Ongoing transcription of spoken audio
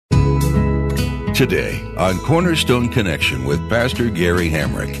Today on Cornerstone Connection with Pastor Gary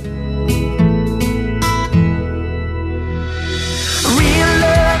Hamrick. Real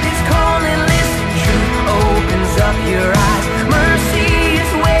love is calling, listen, truth opens up your eyes. Mercy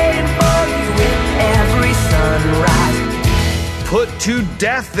is waiting for you with every sunrise. Put to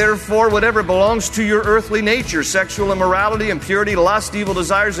death, therefore, whatever belongs to your earthly nature, sexual immorality, impurity, lust, evil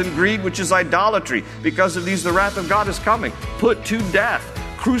desires, and greed, which is idolatry. Because of these, the wrath of God is coming. Put to death.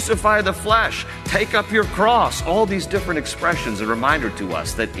 Crucify the flesh. Take up your cross. All these different expressions, a reminder to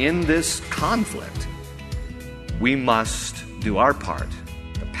us that in this conflict, we must do our part.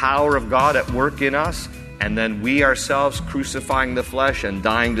 The power of God at work in us, and then we ourselves crucifying the flesh and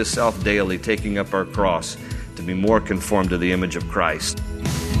dying to self daily, taking up our cross to be more conformed to the image of Christ.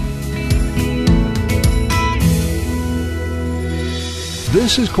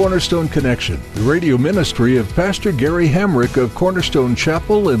 This is Cornerstone Connection, the radio ministry of Pastor Gary Hamrick of Cornerstone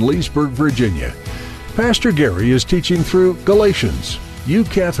Chapel in Leesburg, Virginia. Pastor Gary is teaching through Galatians. You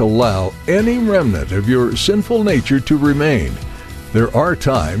can't allow any remnant of your sinful nature to remain. There are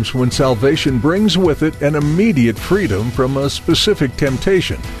times when salvation brings with it an immediate freedom from a specific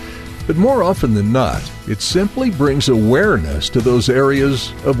temptation. But more often than not, it simply brings awareness to those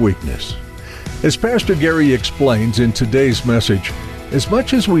areas of weakness. As Pastor Gary explains in today's message, as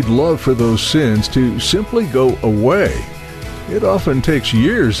much as we'd love for those sins to simply go away, it often takes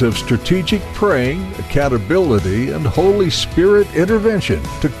years of strategic praying, accountability, and Holy Spirit intervention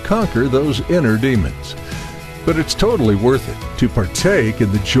to conquer those inner demons. But it's totally worth it to partake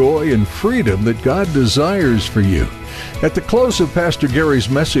in the joy and freedom that God desires for you. At the close of Pastor Gary's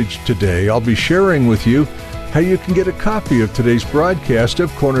message today, I'll be sharing with you how you can get a copy of today's broadcast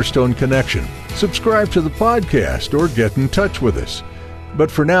of Cornerstone Connection. Subscribe to the podcast or get in touch with us. But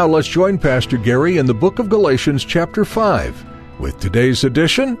for now, let's join Pastor Gary in the book of Galatians chapter 5 with today's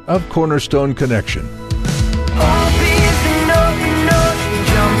edition of Cornerstone Connection. Hope is an open ocean,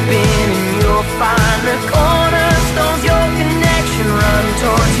 jump in and you'll find the cornerstones, your connection, run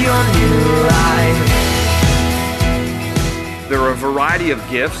towards your new life. There are a variety of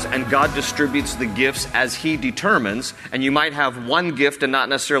gifts, and God distributes the gifts as He determines, and you might have one gift and not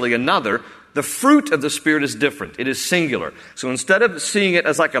necessarily another. The fruit of the Spirit is different. It is singular. So instead of seeing it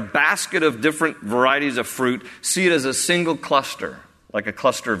as like a basket of different varieties of fruit, see it as a single cluster, like a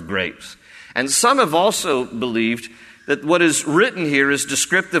cluster of grapes. And some have also believed that what is written here is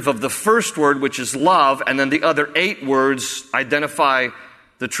descriptive of the first word, which is love, and then the other 8 words identify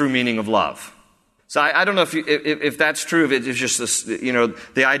the true meaning of love. So I don't know if that's true, if it's just this,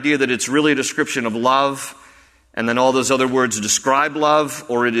 the idea that it's really a description of love, and then all those other words describe love,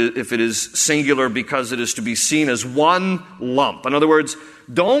 or if it is singular because it is to be seen as one lump. In other words,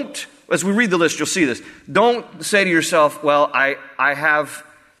 as we read the list, you'll see this, don't say to yourself, well, I have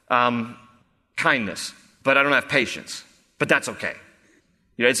kindness, but I don't have patience. But that's okay.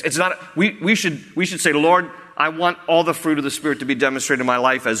 It's not, we should say, Lord, I want all the fruit of the Spirit to be demonstrated in my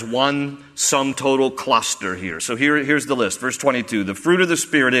life as one sum total cluster here. So here's the list. Verse 22, the fruit of the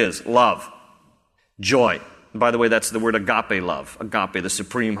Spirit is love, joy. And by the way, that's the word agape love. Agape, the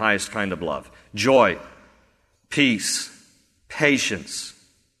supreme, highest kind of love. Joy, peace, patience,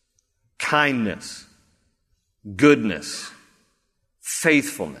 kindness, goodness,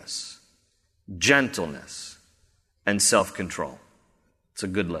 faithfulness, gentleness, and self-control. It's a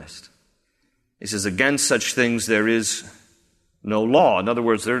good list. He says, against such things there is no law. In other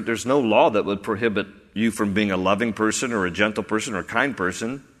words, there's no law that would prohibit you from being a loving person or a gentle person or a kind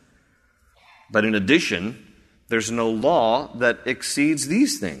person. But in addition, there's no law that exceeds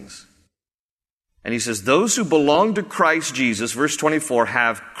these things. And he says, those who belong to Christ Jesus, verse 24,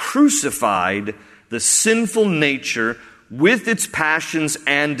 have crucified the sinful nature with its passions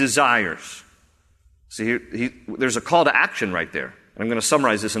and desires. See, there's a call to action right there. I'm going to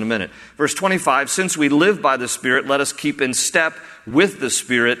summarize this in a minute. Verse 25, since we live by the Spirit, let us keep in step with the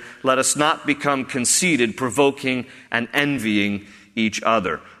Spirit. Let us not become conceited, provoking and envying each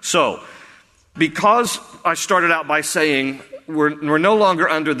other. So, because I started out by saying we're no longer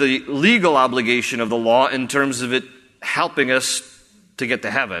under the legal obligation of the law in terms of it helping us to get to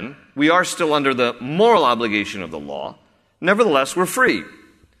heaven, we are still under the moral obligation of the law. Nevertheless, we're free.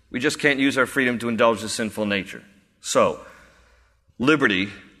 We just can't use our freedom to indulge the sinful nature. So, liberty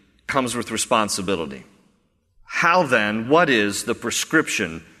comes with responsibility. How then, what is the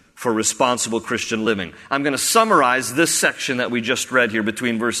prescription for responsible Christian living? I'm going to summarize this section that we just read here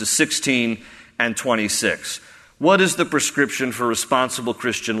between verses 16 and 26. What is the prescription for responsible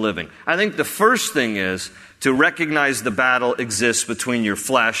Christian living? I think the first thing is to recognize the battle exists between your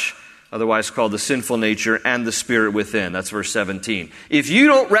flesh otherwise called the sinful nature, and the spirit within. That's verse 17. If you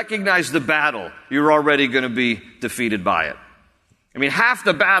don't recognize the battle, you're already going to be defeated by it. I mean, half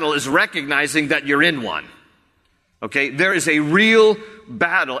the battle is recognizing that you're in one. Okay, there is a real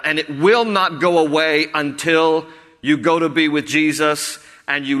battle, and it will not go away until you go to be with Jesus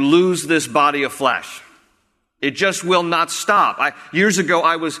and you lose this body of flesh. It just will not stop. Years ago,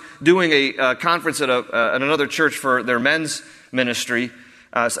 I was doing a conference at another church for their men's ministry.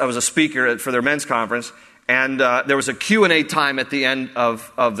 I was a speaker for their men's conference, and there was a Q&A time at the end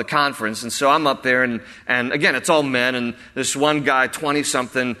of the conference. And so I'm up there, and again, it's all men, and this one guy,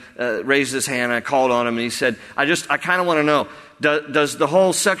 20-something, raised his hand, and I called on him, and he said, I kind of want to know, does the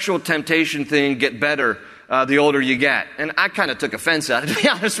whole sexual temptation thing get better the older you get? And I kind of took offense at it, to be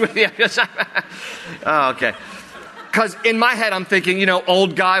honest with you. Oh, okay. Because in my head, I'm thinking,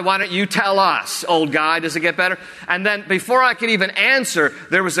 old guy, why don't you tell us? Old guy, does it get better? And then before I could even answer,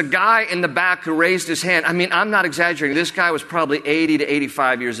 there was a guy in the back who raised his hand. I mean, I'm not exaggerating. This guy was probably 80 to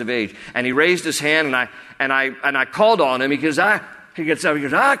 85 years of age. And he raised his hand, and I called on him. He gets up, he goes,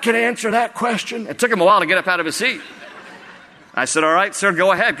 I can answer that question. It took him a while to get up out of his seat. I said, all right, sir,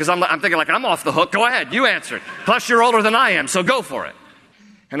 go ahead. Because I'm thinking, I'm off the hook. Go ahead, you answer it. Plus, you're older than I am, so go for it.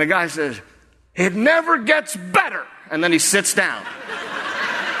 And the guy says, it never gets better. And then he sits down.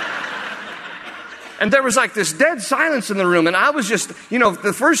 And there was this dead silence in the room. And I was just,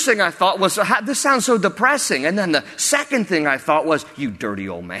 the first thing I thought was, this sounds so depressing. And then the second thing I thought was, you dirty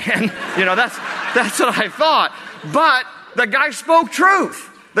old man. That's what I thought. But the guy spoke truth.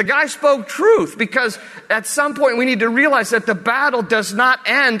 The guy spoke truth, because at some point we need to realize that the battle does not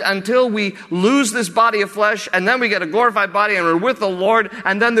end until we lose this body of flesh, and then we get a glorified body and we're with the Lord,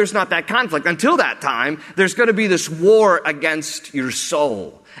 and then there's not that conflict. Until that time, there's going to be this war against your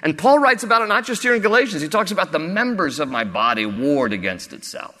soul. And Paul writes about it not just here in Galatians. He talks about the members of my body warred against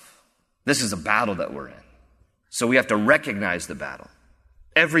itself. This is a battle that we're in. So we have to recognize the battle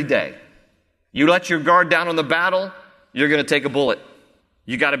every day. You let your guard down on the battle, you're going to take a bullet.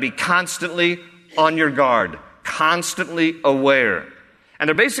 You got to be constantly on your guard, constantly aware. And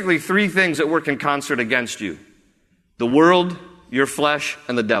there are basically three things that work in concert against you: the world, your flesh,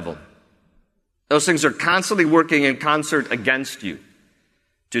 and the devil. Those things are constantly working in concert against you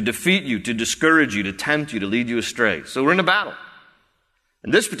to defeat you, to discourage you, to tempt you, to lead you astray. So we're in a battle. In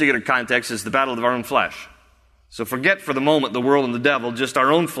this particular context, it's the battle of our own flesh. So forget for the moment the world and the devil, just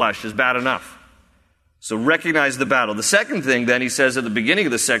our own flesh is bad enough. So recognize the battle. The second thing, then, he says at the beginning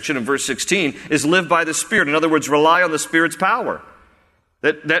of this section in verse 16, is live by the Spirit. In other words, rely on the Spirit's power.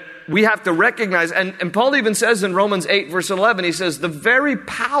 That we have to recognize, and Paul even says in Romans 8, verse 11, he says, the very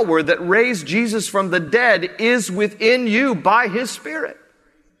power that raised Jesus from the dead is within you by His Spirit.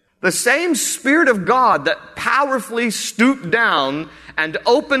 The same Spirit of God that powerfully stooped down and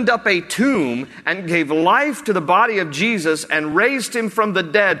opened up a tomb and gave life to the body of Jesus and raised Him from the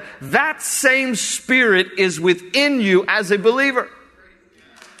dead, that same Spirit is within you as a believer.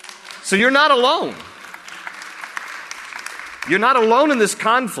 So you're not alone. You're not alone in this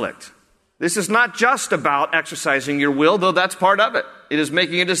conflict. This is not just about exercising your will, though that's part of it. It is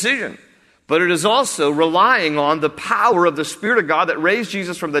making a decision. But it is also relying on the power of the Spirit of God that raised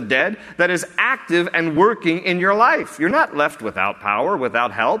Jesus from the dead, that is active and working in your life. You're not left without power,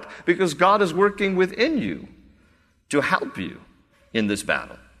 without help, because God is working within you to help you in this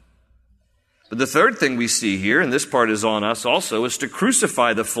battle. But the third thing we see here, and this part is on us also, is to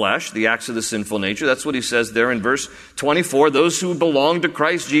crucify the flesh, the acts of the sinful nature. That's what he says there in verse 24. Those who belong to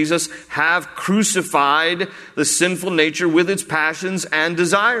Christ Jesus have crucified the sinful nature with its passions and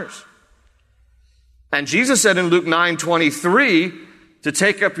desires. And Jesus said in Luke 9:23 to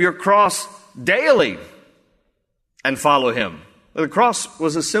take up your cross daily and follow Him. The cross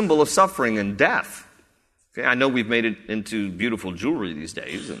was a symbol of suffering and death. Okay, I know we've made it into beautiful jewelry these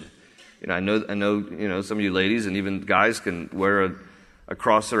days, and I know some of you ladies and even guys can wear a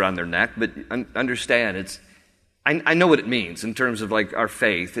cross around their neck, but understand I know what it means in terms of our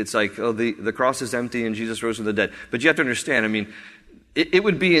faith. It's the cross is empty and Jesus rose from the dead. But you have to understand, it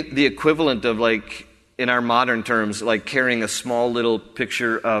would be the equivalent of in our modern terms, carrying a small little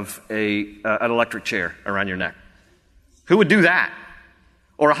picture of an electric chair around your neck. Who would do that?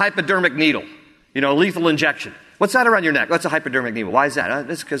 Or a hypodermic needle, lethal injection. What's that around your neck? That's a hypodermic needle. Why is that?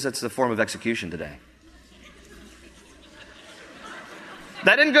 That's because that's the form of execution today.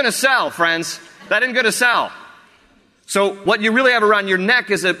 That isn't going to sell, friends. That isn't going to sell. So what you really have around your neck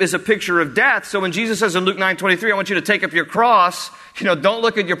is a picture of death. So when Jesus says in Luke 9:23, I want you to take up your cross, Don't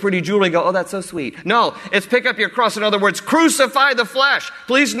look at your pretty jewelry and go, oh, that's so sweet. No, it's pick up your cross. In other words, crucify the flesh.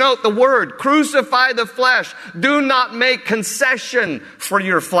 Please note the word, crucify the flesh. Do not make concession for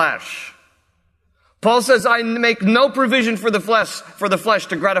your flesh. Paul says, I make no provision for the flesh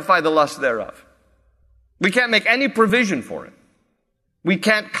to gratify the lust thereof. We can't make any provision for it. We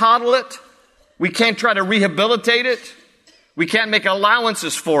can't coddle it. We can't try to rehabilitate it. We can't make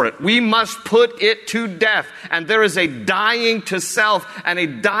allowances for it. We must put it to death. And there is a dying to self and a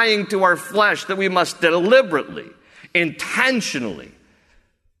dying to our flesh that we must deliberately, intentionally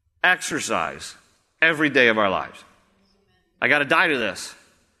exercise every day of our lives. I got to die to this.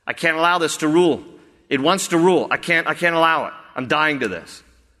 I can't allow this to rule. It wants to rule. I can't allow it. I'm dying to this.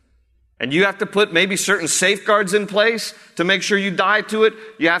 And you have to put maybe certain safeguards in place to make sure you die to it.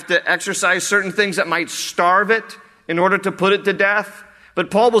 You have to exercise certain things that might starve it in order to put it to death.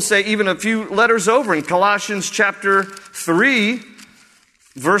 But Paul will say even a few letters over in Colossians chapter 3,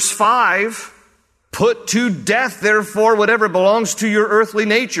 verse 5, put to death, therefore, whatever belongs to your earthly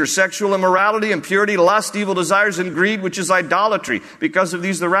nature, sexual immorality, impurity, lust, evil desires, and greed, which is idolatry. Because of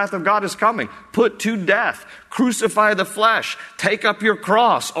these, the wrath of God is coming. Put to death. Crucify the flesh. Take up your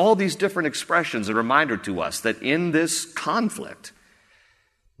cross. All these different expressions, a reminder to us that in this conflict,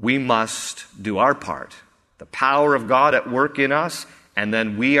 we must do our part. The power of God at work in us, and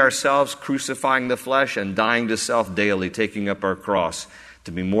then we ourselves crucifying the flesh and dying to self daily, taking up our cross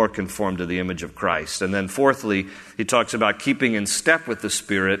to be more conformed to the image of Christ. And then fourthly, he talks about keeping in step with the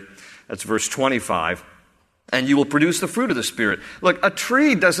Spirit. That's verse 25. And you will produce the fruit of the Spirit. Look, a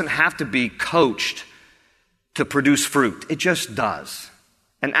tree doesn't have to be coached to produce fruit. It just does.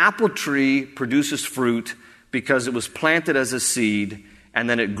 An apple tree produces fruit because it was planted as a seed, and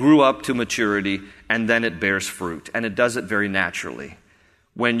then it grew up to maturity, and then it bears fruit. And it does it very naturally.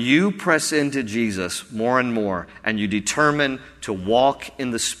 When you press into Jesus more and more, and you determine to walk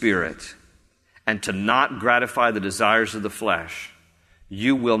in the Spirit and to not gratify the desires of the flesh,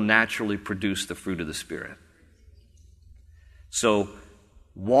 you will naturally produce the fruit of the Spirit. So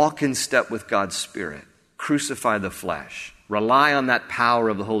walk in step with God's Spirit. Crucify the flesh. Rely on that power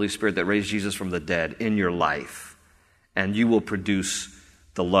of the Holy Spirit that raised Jesus from the dead in your life, and you will produce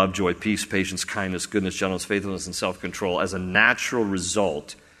the love, joy, peace, patience, kindness, goodness, gentleness, faithfulness, and self-control as a natural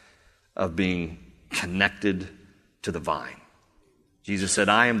result of being connected to the vine. Jesus said,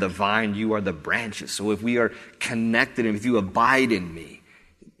 I am the vine, you are the branches. So if we are connected, and if you abide in me,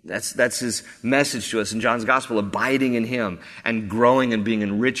 that's his message to us in John's Gospel, abiding in him and growing and being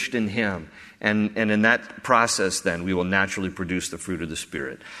enriched in him. And in that process, then, we will naturally produce the fruit of the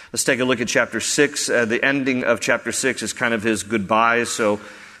Spirit. Let's take a look at chapter 6. The ending of chapter 6 is kind of his goodbye. So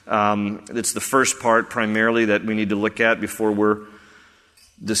it's the first part primarily that we need to look at before we're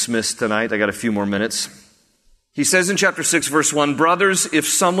dismissed tonight. I got a few more minutes. He says in chapter 6, verse 1, brothers, if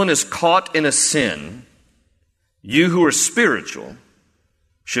someone is caught in a sin, you who are spiritual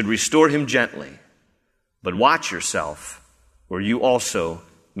should restore him gently. But watch yourself, or you also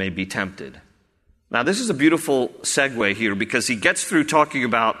may be tempted. Now, this is a beautiful segue here because he gets through talking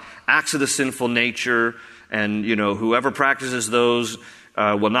about acts of the sinful nature and, whoever practices those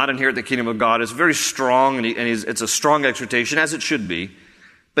will not inherit the kingdom of God. It's very strong and it's a strong exhortation, as it should be.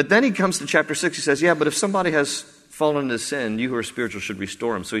 But then he comes to chapter 6, he says, but if somebody has fallen into sin, you who are spiritual should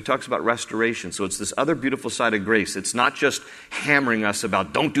restore him. So he talks about restoration. So it's this other beautiful side of grace. It's not just hammering us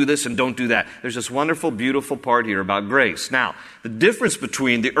about don't do this and don't do that. There's this wonderful, beautiful part here about grace. Now, the difference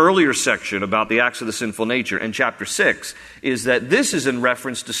between the earlier section about the acts of the sinful nature and chapter 6 is that this is in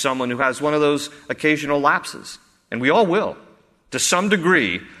reference to someone who has one of those occasional lapses. And we all will. To some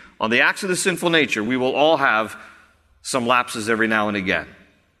degree, on the acts of the sinful nature, we will all have some lapses every now and again.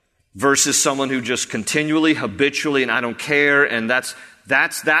 Versus someone who just continually, habitually, and I don't care, and that's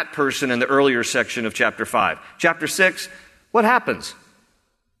that person in the earlier section of chapter 5. Chapter 6, what happens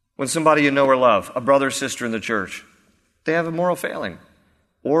when somebody you know or love, a brother or sister in the church, they have a moral failing,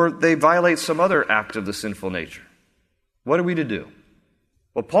 or they violate some other act of the sinful nature? What are we to do?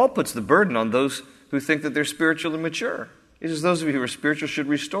 Well, Paul puts the burden on those who think that they're spiritually mature. He says those of you who are spiritual should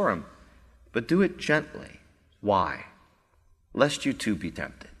restore them, but do it gently. Why? Lest you too be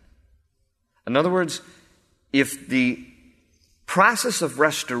tempted. In other words, if the process of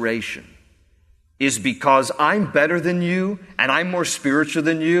restoration is because I'm better than you and I'm more spiritual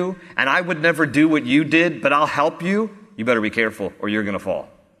than you and I would never do what you did, but I'll help you, you better be careful or you're going to fall.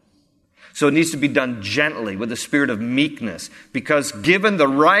 So it needs to be done gently with a spirit of meekness because given the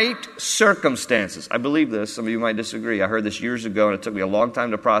right circumstances, I believe this, some of you might disagree. I heard this years ago and it took me a long time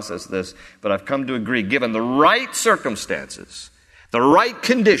to process this, but I've come to agree. Given the right circumstances, the right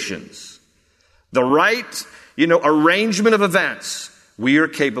conditions, the right arrangement of events, we are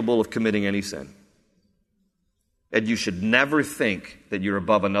capable of committing any sin. And you should never think that you're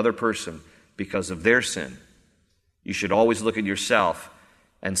above another person because of their sin. You should always look at yourself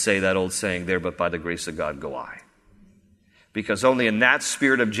and say that old saying there, but by the grace of God go I. Because only in that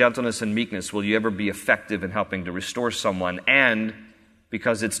spirit of gentleness and meekness will you ever be effective in helping to restore someone. And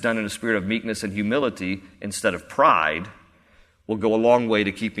because it's done in a spirit of meekness and humility instead of pride, will go a long way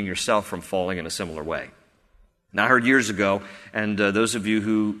to keeping yourself from falling in a similar way. Now, I heard years ago, and those of you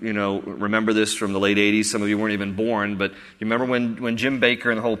who, remember this from the late 80s, some of you weren't even born, but you remember when Jim Baker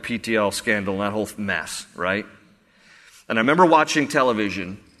and the whole PTL scandal and that whole mess, right? And I remember watching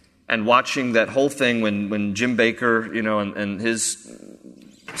television and watching that whole thing when Jim Baker, and his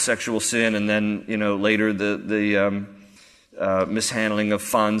sexual sin, and then, later the mishandling of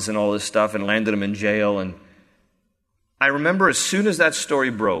funds and all this stuff, and landed him in jail. And I remember as soon as that story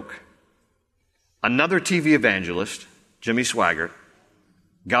broke, another TV evangelist, Jimmy Swaggart,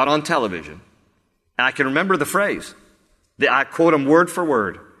 got on television, and I can remember the phrase. I quote him word for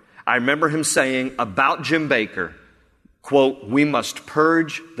word. I remember him saying about Jim Baker, quote, "We must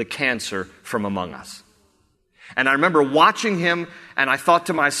purge the cancer from among us." And I remember watching him, and I thought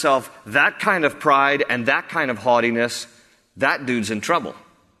to myself, that kind of pride and that kind of haughtiness, that dude's in trouble.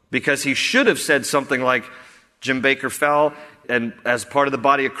 Because he should have said something like, Jim Baker fell, and as part of the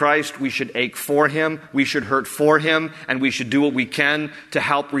body of Christ, we should ache for him, we should hurt for him, and we should do what we can to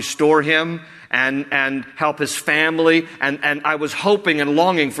help restore him and help his family. And I was hoping and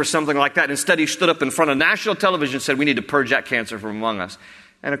longing for something like that. Instead, he stood up in front of national television and said, we need to purge that cancer from among us.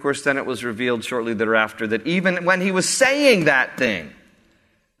 And of course, then it was revealed shortly thereafter that even when he was saying that thing,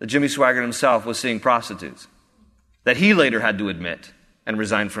 that Jimmy Swaggart himself was seeing prostitutes, that he later had to admit and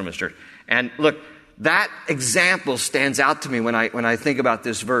resign from his church. And look, that example stands out to me when I think about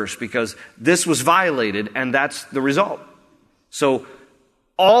this verse, because this was violated, and that's the result. So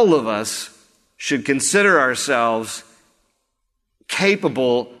all of us should consider ourselves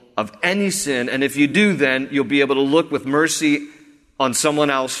capable of any sin, and if you do, then you'll be able to look with mercy on someone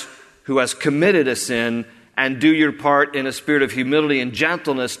else who has committed a sin and do your part in a spirit of humility and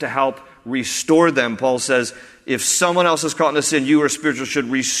gentleness to help restore them. Paul says, if someone else is caught in a sin, you or spiritual should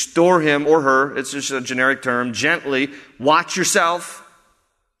restore him or her. It's just a generic term. Gently. Watch yourself,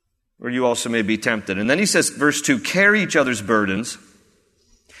 or you also may be tempted. And then he says, verse 2, carry each other's burdens,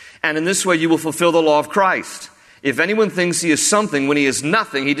 and in this way you will fulfill the law of Christ. If anyone thinks he is something when he is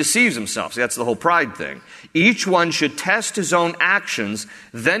nothing, he deceives himself. See, that's the whole pride thing. Each one should test his own actions,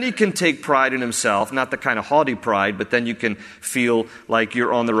 then he can take pride in himself, not the kind of haughty pride, but then you can feel like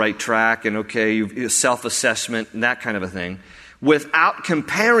you're on the right track and okay, self-assessment and that kind of a thing, without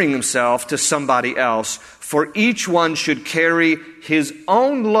comparing himself to somebody else, for each one should carry his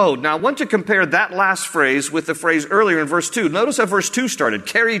own load. Now, I want to compare that last phrase with the phrase earlier in verse 2. Notice how verse 2 started,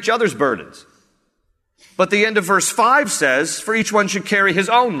 carry each other's burdens. But the end of verse 5 says, for each one should carry his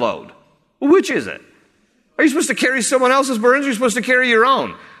own load. Well, which is it? Are you supposed to carry someone else's burdens, or are you supposed to carry your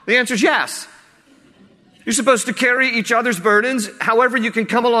own? The answer is yes. You're supposed to carry each other's burdens. However, you can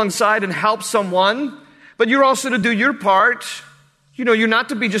come alongside and help someone, but you're also to do your part. You're not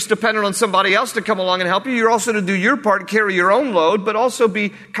to be just dependent on somebody else to come along and help you. You're also to do your part, carry your own load, but also be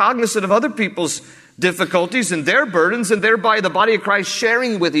cognizant of other people's difficulties and their burdens, and thereby the body of Christ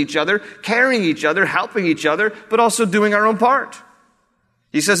sharing with each other, carrying each other, helping each other, but also doing our own part.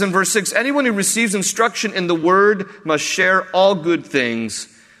 He says in verse 6, anyone who receives instruction in the word must share all good things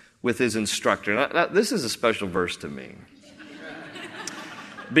with his instructor. Now, this is a special verse to me.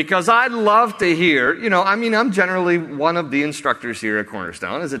 Because I love to hear, I'm generally one of the instructors here at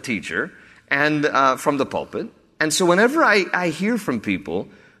Cornerstone as a teacher and from the pulpit. And so whenever I hear from people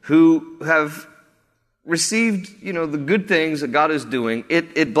who have received, the good things that God is doing,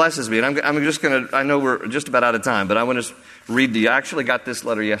 it blesses me. And I'm just going to, I know we're just about out of time, but I want to read to you. I actually got this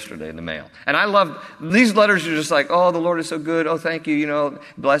letter yesterday in the mail. And I love, these letters are just like, oh, the Lord is so good. Oh, thank you,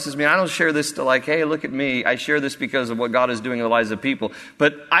 blesses me. I don't share this to like, hey, look at me. I share this because of what God is doing in the lives of people.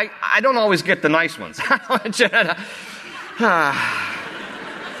 But I don't always get the nice ones.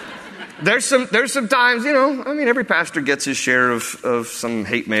 There's some times, every pastor gets his share of some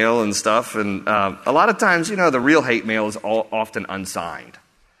hate mail and stuff. And a lot of times, the real hate mail is often unsigned.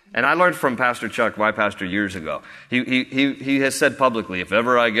 And I learned from Pastor Chuck, my pastor, years ago. He has said publicly, if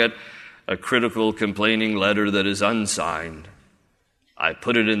ever I get a critical, complaining letter that is unsigned, I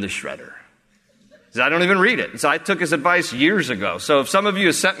put it in the shredder. I don't even read it. So I took his advice years ago. So if some of you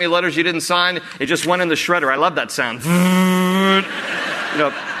have sent me letters you didn't sign, it just went in the shredder. I love that sound.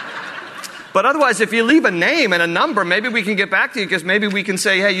 But otherwise, if you leave a name and a number, maybe we can get back to you, because maybe we can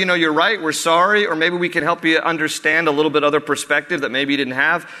say, hey, you're right, we're sorry, or maybe we can help you understand a little bit other perspective that maybe you didn't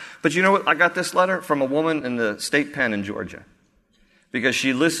have. But you know what? I got this letter from a woman in the state pen in Georgia, because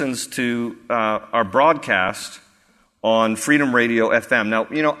she listens to our broadcast on Freedom Radio FM. Now,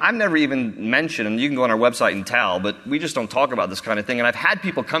 I've never even mentioned, and you can go on our website and tell, but we just don't talk about this kind of thing. And I've had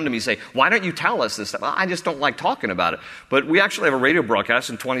people come to me say, why don't you tell us this stuff? Well, I just don't like talking about it. But we actually have a radio broadcast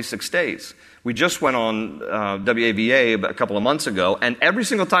in 26 states. We just went on WAVA a couple of months ago, and every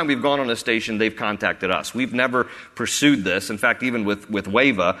single time we've gone on a station, they've contacted us. We've never pursued this. In fact, even with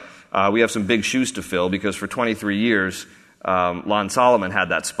WAVA, we have some big shoes to fill, because for 23 years, Lon Solomon had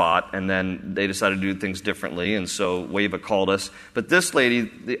that spot, and then they decided to do things differently, and so WAVA called us. But this lady,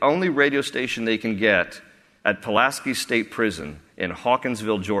 the only radio station they can get at Pulaski State Prison in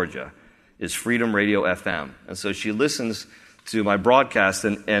Hawkinsville, Georgia, is Freedom Radio FM. And so she listens to my broadcast,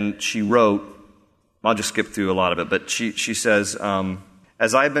 and she wrote, I'll just skip through a lot of it, but she says,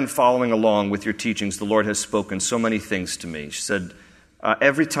 as I've been following along with your teachings, the Lord has spoken so many things to me. She said,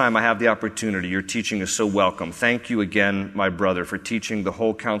 every time I have the opportunity, your teaching is so welcome. Thank you again, my brother, for teaching the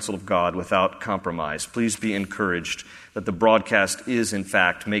whole counsel of God without compromise. Please be encouraged that the broadcast is, in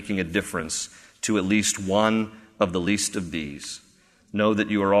fact, making a difference to at least one of the least of these. Know that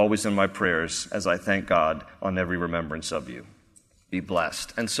you are always in my prayers as I thank God on every remembrance of you. Be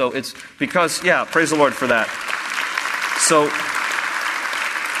blessed. And so it's because, praise the Lord for that. So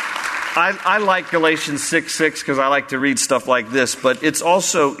I like Galatians 6:6 because I like to read stuff like this, but it's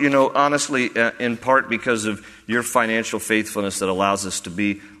also, honestly, in part because of your financial faithfulness that allows us to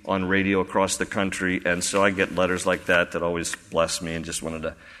be on radio across the country. And so I get letters like that always bless me, and just wanted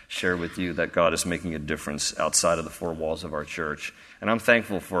to share with you that God is making a difference outside of the four walls of our church. And I'm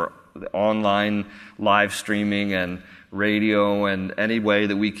thankful for the online live streaming and radio and any way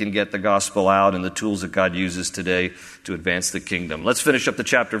that we can get the gospel out, and the tools that God uses today to advance the kingdom. Let's finish up the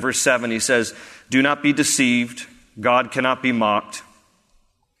chapter. Verse 7, he says, do not be deceived. God cannot be mocked.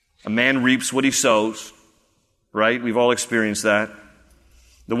 A man reaps what he sows, right? We've all experienced that.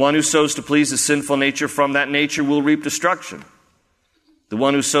 The one who sows to please the sinful nature, from that nature will reap destruction. The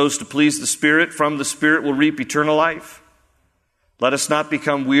one who sows to please the Spirit, from the Spirit will reap eternal life. Let us not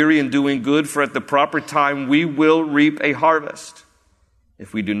become weary in doing good, for at the proper time we will reap a harvest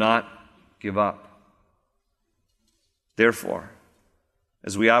if we do not give up. Therefore,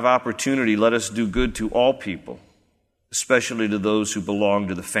 as we have opportunity, let us do good to all people, especially to those who belong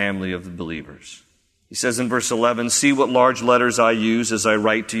to the family of the believers. He says in verse 11, see what large letters I use as I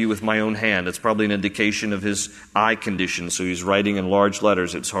write to you with my own hand. It's probably an indication of his eye condition, so he's writing in large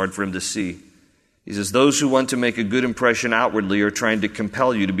letters. It's hard for him to see. He says, those who want to make a good impression outwardly are trying to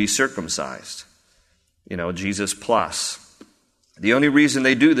compel you to be circumcised. Jesus plus. The only reason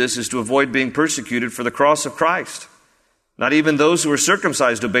they do this is to avoid being persecuted for the cross of Christ. Not even those who are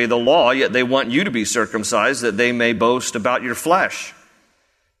circumcised obey the law, yet they want you to be circumcised, that they may boast about your flesh.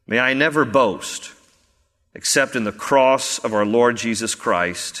 May I never boast, except in the cross of our Lord Jesus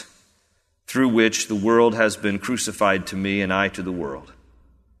Christ, through which the world has been crucified to me and I to the world.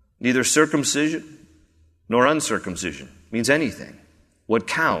 Neither circumcision nor uncircumcision means anything. What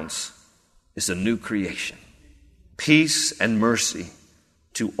counts is a new creation. Peace and mercy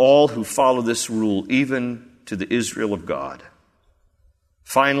to all who follow this rule, even to the Israel of God.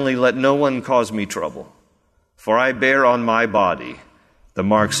 Finally, let no one cause me trouble, for I bear on my body the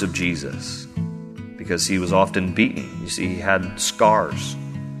marks of Jesus, because he was often beaten. You see, he had scars.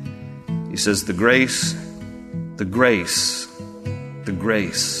 He says, the grace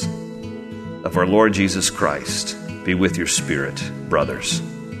of our Lord Jesus Christ be with your spirit, brothers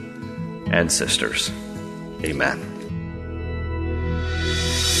and sisters. Amen.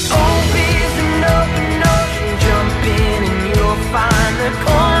 Open an open ocean, jump in and you'll find the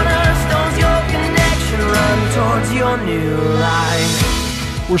cornerstones, your connection, run towards your new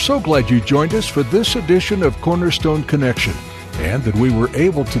life. We're so glad you joined us for this edition of Cornerstone Connection, and that we were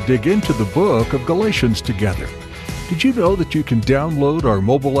able to dig into the book of Galatians together. Did you know that you can download our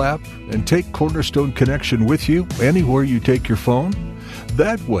mobile app and take Cornerstone Connection with you anywhere you take your phone?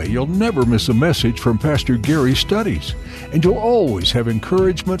 That way you'll never miss a message from Pastor Gary's studies, and you'll always have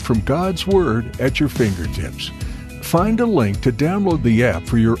encouragement from God's Word at your fingertips. Find a link to download the app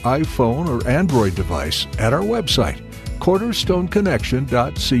for your iPhone or Android device at our website,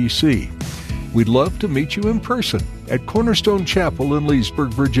 cornerstoneconnection.cc. We'd love to meet you in person at Cornerstone Chapel in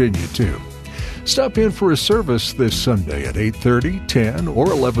Leesburg, Virginia, too. Stop in for a service this Sunday at 8:30, 10, or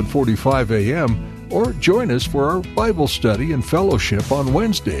 11:45 a.m., or join us for our Bible study and fellowship on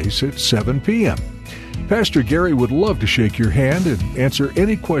Wednesdays at 7 p.m. Pastor Gary would love to shake your hand and answer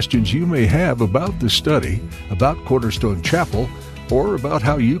any questions you may have about the study, about Cornerstone Chapel, or about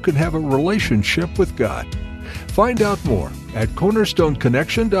how you can have a relationship with God. Find out more at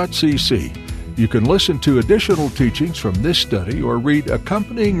cornerstoneconnection.cc. You can listen to additional teachings from this study or read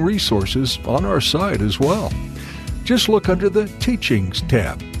accompanying resources on our site as well. Just look under the Teachings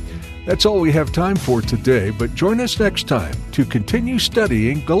tab. That's all we have time for today, but join us next time to continue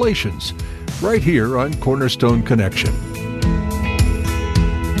studying Galatians right here on Cornerstone Connection.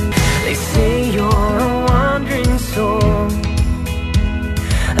 They say you're a wandering soul,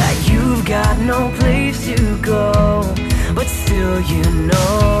 that you've got no place to go, but still you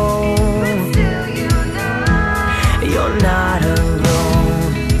know